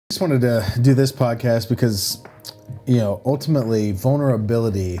just wanted to do this podcast because, you know, ultimately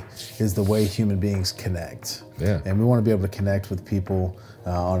vulnerability is the way human beings connect. Yeah. And we want to be able to connect with people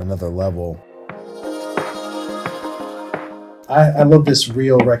on another level. I love this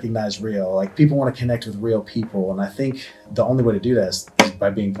real, recognize real. Like, people want to connect with real people. And I think the only way to do that is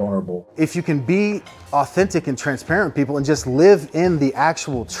by being vulnerable. If you can be authentic and transparent with people and just live in the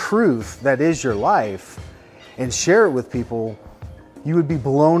actual truth that is your life and share it with people, you would be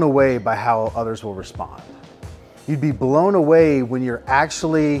blown away by how others will respond. You'd be blown away when you're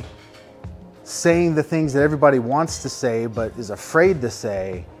actually saying the things that everybody wants to say but is afraid to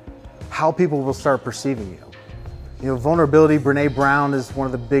say, how people will start perceiving you. You know, vulnerability, Brene Brown is one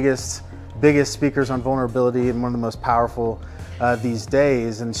of the biggest speakers on vulnerability and one of the most powerful these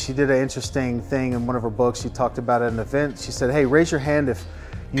days. And she did an interesting thing in one of her books. She talked about at an event. She said, hey, raise your hand if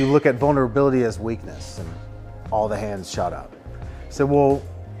you look at vulnerability as weakness. And all the hands shot up. So, well,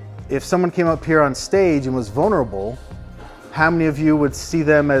 if someone came up here on stage and was vulnerable, how many of you would see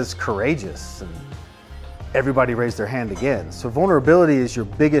them as courageous? And everybody raised their hand again. So vulnerability is your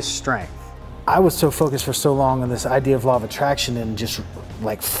biggest strength. I was so focused for so long on this idea of law of attraction and just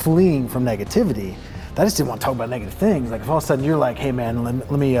like fleeing from negativity that I just didn't want to talk about negative things. Like, if all of a sudden you're like, hey man,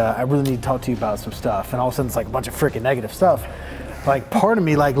 let me I really need to talk to you about some stuff, and all of a sudden it's like a bunch of freaking negative stuff. Like, part of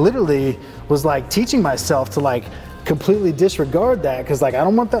me like literally was like teaching myself to like completely disregard that, because like I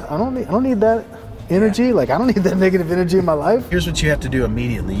don't want that, I don't need that energy. Yeah. Like, I don't need that negative energy in my life. Here's what you have to do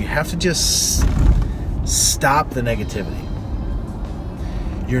immediately. You have to just stop the negativity.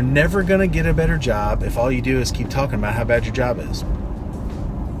 You're never gonna get a better job if all you do is keep talking about how bad your job is.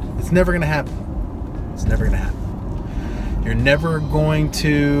 It's never gonna happen. It's never gonna happen. You're never going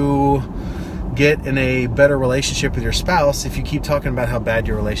to get in a better relationship with your spouse if you keep talking about how bad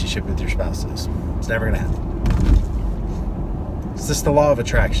your relationship with your spouse is. It's never gonna happen. It's just the law of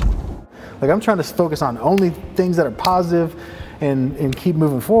attraction. Like, I'm trying to focus on only things that are positive and keep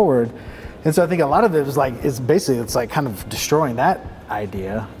moving forward. And so I think a lot of it is like, it's like kind of destroying that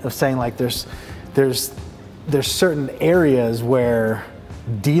idea of saying like there's certain areas where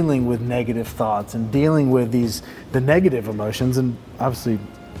dealing with negative thoughts and dealing with the negative emotions, and obviously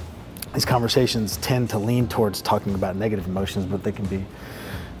these conversations tend to lean towards talking about negative emotions, but they can be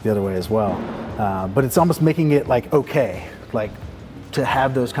the other way as well. But it's almost making it like okay, like to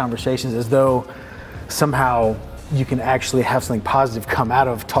have those conversations as though somehow you can actually have something positive come out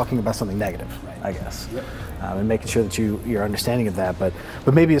of talking about something negative, I guess. Yep. And making sure that you're understanding of that. But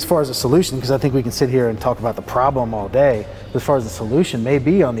maybe as far as a solution, because I think we can sit here and talk about the problem all day, but as far as the solution may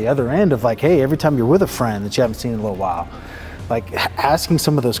be on the other end of like, hey, every time you're with a friend that you haven't seen in a little while, like asking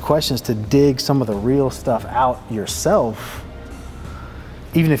some of those questions to dig some of the real stuff out yourself,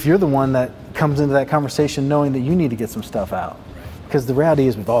 even if you're the one that comes into that conversation knowing that you need to get some stuff out. Because the reality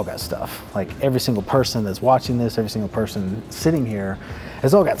is we've all got stuff. Like, every single person that's watching this, every single person sitting here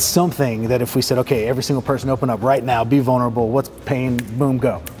has all got something that if we said, okay, every single person open up right now, be vulnerable, what's pain, boom,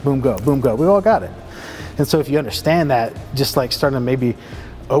 go, boom, go, boom, go. We all got it. And so if you understand that, just like starting to maybe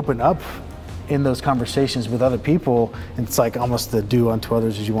open up in those conversations with other people, it's like almost the do unto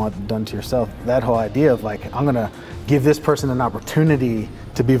others as you want done to yourself. That whole idea of like, I'm gonna give this person an opportunity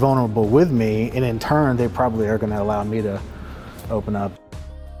to be vulnerable with me, and in turn, they probably are gonna allow me to open up.